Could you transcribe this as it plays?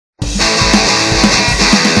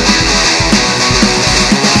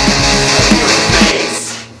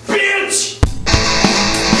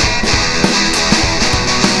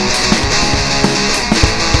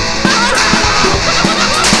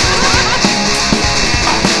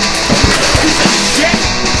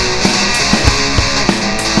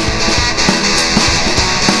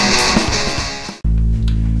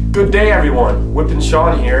Good day everyone, Whippin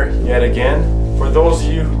Sean here yet again. For those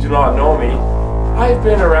of you who do not know me, I've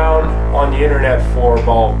been around on the internet for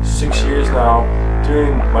about 6 years now,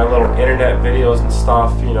 doing my little internet videos and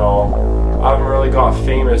stuff, you know. I haven't really got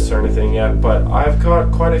famous or anything yet, but I've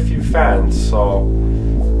got quite a few fans, so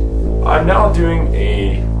I'm now doing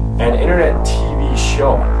an internet TV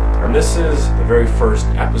show. And this is the very first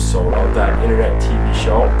episode of that internet TV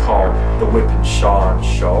show called The Whippin Sean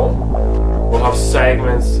Show. We'll have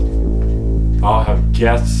segments, I'll have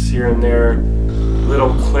guests here and there,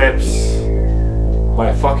 little clips,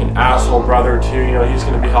 my fucking asshole brother too, you know, he's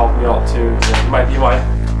gonna be helping me out too. He might be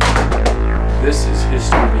this is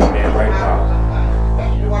history being made right now.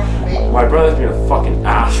 My brother's being a fucking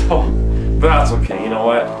asshole, but that's okay, you know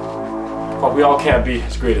what? But we all can't be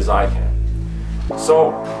as great as I can.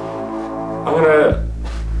 So,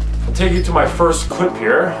 I'll take you to my first clip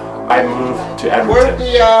here. I moved to Edmonton. Where's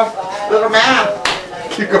the little man?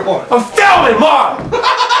 Keep going. I'm filming, Mom!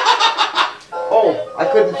 Oh, I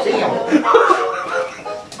couldn't see him.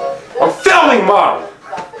 I'm filming, Mom!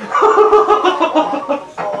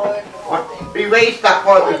 Erase that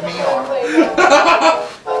part with me on.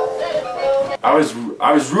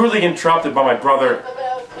 I was rudely interrupted by my brother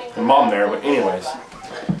and Mom there, but anyways.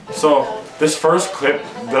 So, this first clip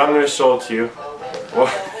that I'm going to show to you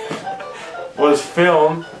was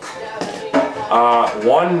filmed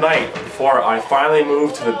one night before I finally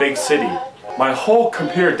moved to the big city. My whole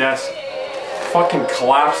computer desk fucking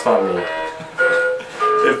collapsed on me.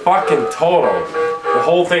 It fucking totaled. The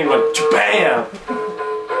whole thing went bam,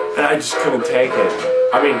 and I just couldn't take it.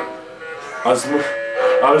 I mean, I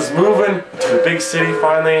was moving to the big city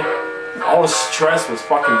finally. All the stress was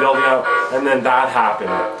fucking building up, and then that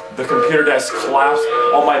happened. The computer desk collapsed.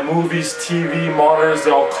 All my movies, TV, monitors,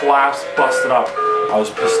 they all collapsed, busted up. I was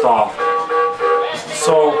pissed off.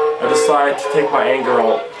 So I decided to take my anger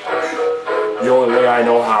out the only way I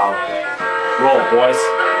know how. Roll it, boys.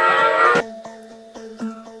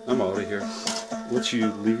 I'm out of here. Let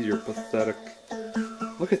you leave your pathetic...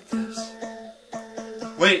 Look at this.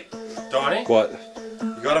 Wait, Donnie? What?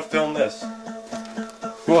 You gotta film this.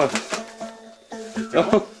 What?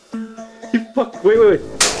 Oh, you fuck... Wait.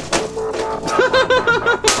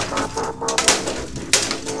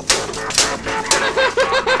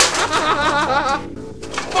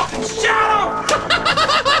 Fucking shut up! Shut up!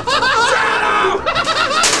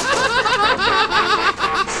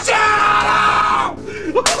 Shut up!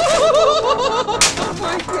 Oh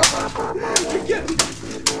my god! You're getting...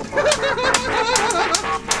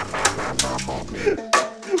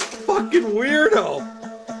 Fucking weirdo!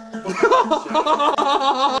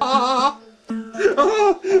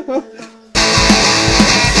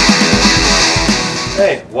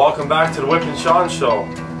 Hey, welcome back to the Whippin Sean Show.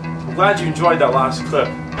 I'm glad you enjoyed that last clip.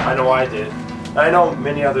 I know I did. And I know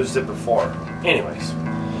many others did before. Anyways,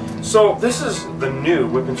 so this is the new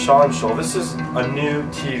Whippin Sean Show. This is a new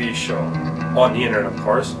TV show on the internet, of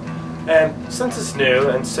course. And since it's new,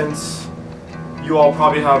 and since you all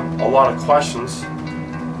probably have a lot of questions,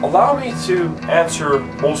 allow me to answer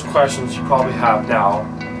most questions you probably have now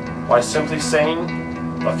by simply saying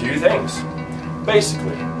a few things.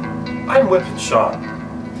 Basically, I'm Whippin Sean.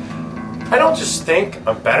 I don't just think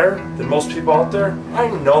I'm better than most people out there, I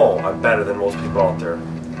know I'm better than most people out there.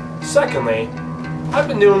 Secondly, I've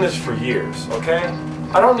been doing this for years, okay?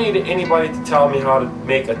 I don't need anybody to tell me how to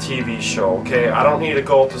make a TV show, okay? I don't need to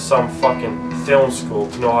go to some fucking film school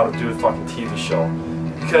to know how to do a fucking TV show.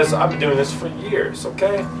 Because I've been doing this for years,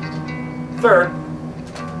 okay? Third,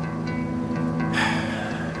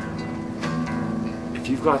 if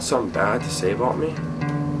you've got something bad to say about me,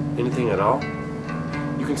 anything at all,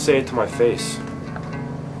 you can say it to my face.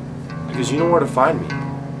 Because you know where to find me.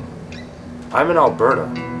 I'm in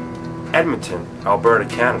Alberta. Edmonton, Alberta,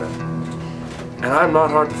 Canada. And I'm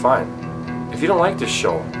not hard to find. If you don't like this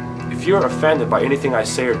show, if you're offended by anything I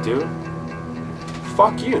say or do,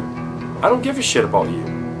 fuck you. I don't give a shit about you.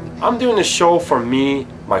 I'm doing this show for me,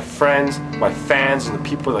 my friends, my fans, and the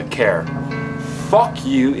people that care. Fuck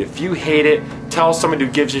you. If you hate it, tell somebody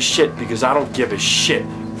who gives a shit, because I don't give a shit.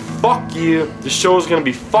 Fuck you. The show's gonna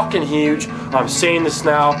be fucking huge. I'm saying this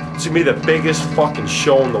now. It's gonna be the biggest fucking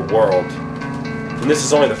show in the world. And this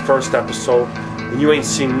is only the first episode, and you ain't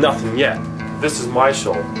seen nothing yet. This is my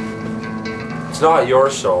show. It's not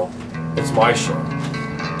your show. It's my show.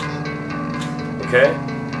 Okay?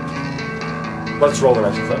 Let's roll the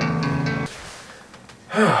next clip.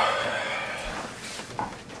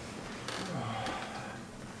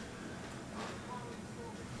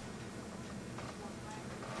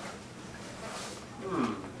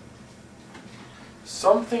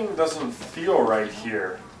 Something doesn't feel right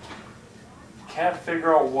here. Can't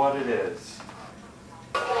figure out what it is.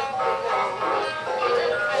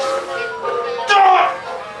 Ah!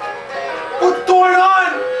 What's going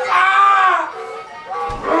on? Ah!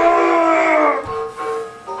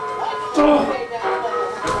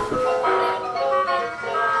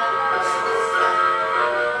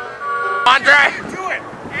 Andre! Do it!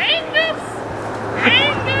 Angus!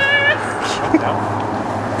 Angus!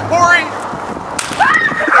 Corey!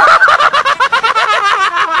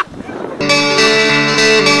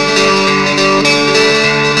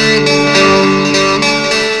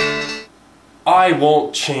 I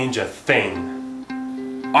won't change a thing.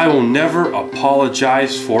 I will never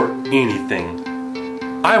apologize for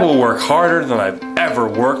anything. I will work harder than I've ever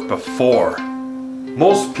worked before.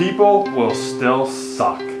 Most people will still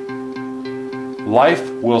suck. Life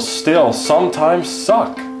will still sometimes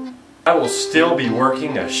suck. I will still be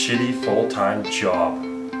working a shitty full-time job.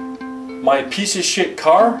 My piece of shit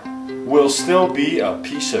car will still be a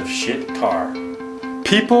piece of shit car.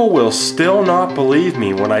 People will still not believe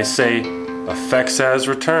me when I say Effects has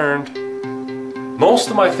returned. Most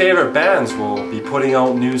of my favorite bands will be putting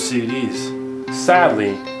out new CDs.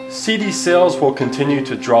 Sadly, CD sales will continue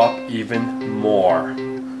to drop even more.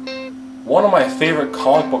 One of my favorite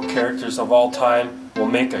comic book characters of all time will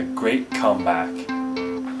make a great comeback.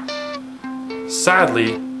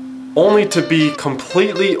 Sadly, only to be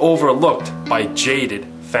completely overlooked by jaded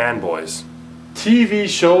fanboys. TV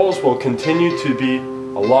shows will continue to be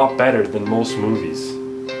a lot better than most movies.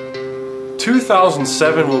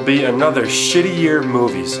 2007 will be another shitty year of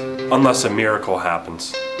movies, unless a miracle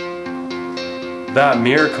happens. That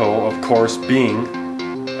miracle, of course, being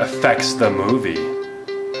Affects the movie.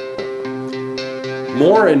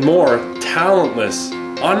 More and more talentless,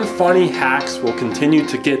 unfunny hacks will continue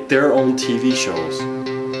to get their own TV shows.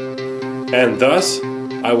 And thus,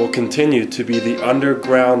 I will continue to be the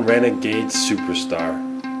underground renegade superstar.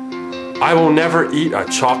 I will never eat a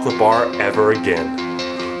chocolate bar ever again.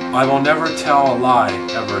 I will never tell a lie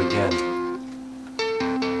ever again.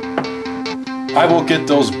 I will get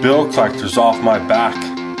those bill collectors off my back.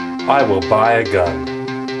 I will buy a gun.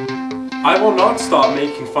 I will not stop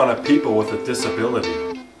making fun of people with a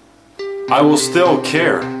disability. I will still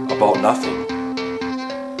care about nothing.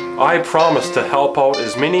 I promise to help out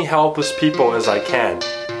as many helpless people as I can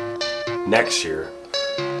next year.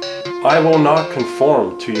 I will not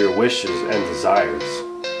conform to your wishes and desires.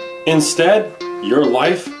 Instead, your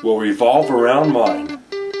life will revolve around mine.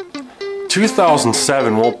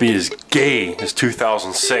 2007 won't be as gay as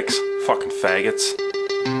 2006, fucking faggots.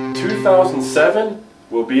 2007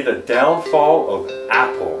 will be the downfall of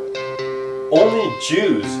Apple. Only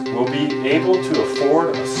Jews will be able to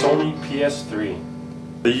afford a Sony PS3.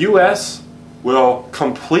 The US will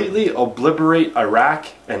completely obliterate Iraq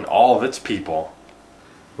and all of its people.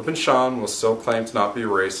 Whippin Sean will still claim to not be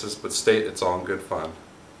racist, but state it's all in good fun.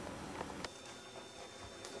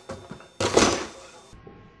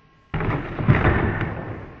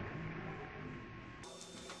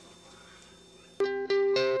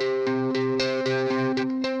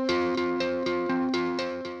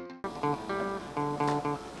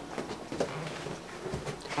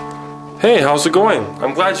 Hey, how's it going?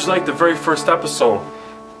 I'm glad you liked the very first episode.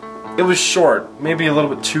 It was short, maybe a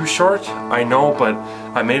little bit too short, I know, but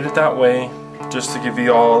I made it that way just to give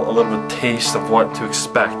you all a little bit of taste of what to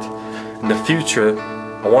expect. In the future,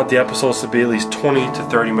 I want the episodes to be at least 20 to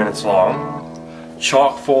 30 minutes long,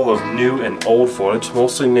 chock full of new and old footage,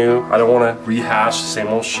 mostly new. I don't want to rehash the same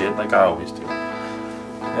old shit like I always do.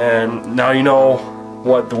 And now you know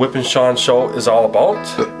what the Whippin Sean show is all about.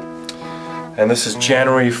 And this is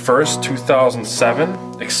January 1st,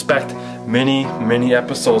 2007. Expect many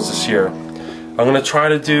episodes this year. I'm going to try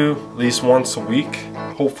to do at least once a week,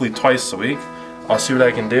 hopefully twice a week. I'll see what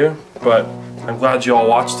I can do, but I'm glad you all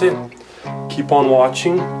watched it. Keep on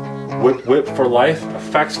watching. Whip for life,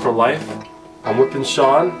 effects for life. I'm Whippin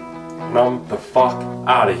Sean, and I'm the fuck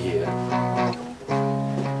out of here.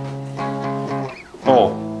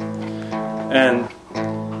 Oh, and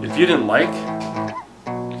if you didn't like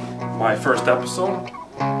my first episode,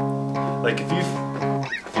 like if you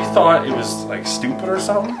thought it was like stupid or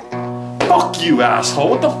something, fuck you, asshole.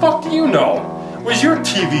 What the fuck do you know? It was your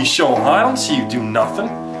TV show, huh? I don't see you do nothing.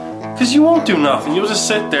 Cause you won't do nothing. You'll just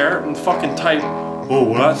sit there and fucking type, oh,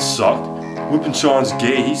 well, that sucked. Whippin Sean's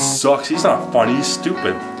gay, he sucks, he's not funny, he's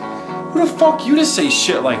stupid. Who the fuck you to say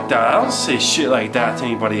shit like that? I don't say shit like that to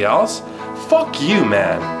anybody else. Fuck you,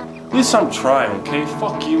 man. At least I'm trying, okay?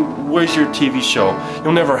 Fuck you. Where's your TV show?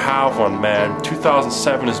 You'll never have one, man.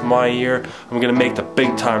 2007 is my year. I'm gonna make the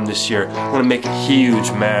big time this year. I'm gonna make it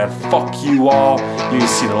huge, man. Fuck you all. You can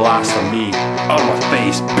see the last of me. Out of my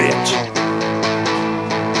face, bitch.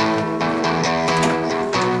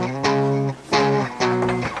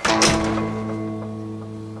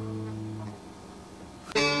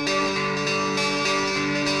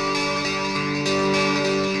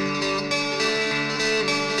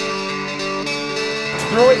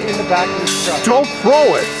 throw it in the back of the truck. Don't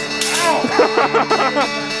throw it!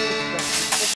 Ow!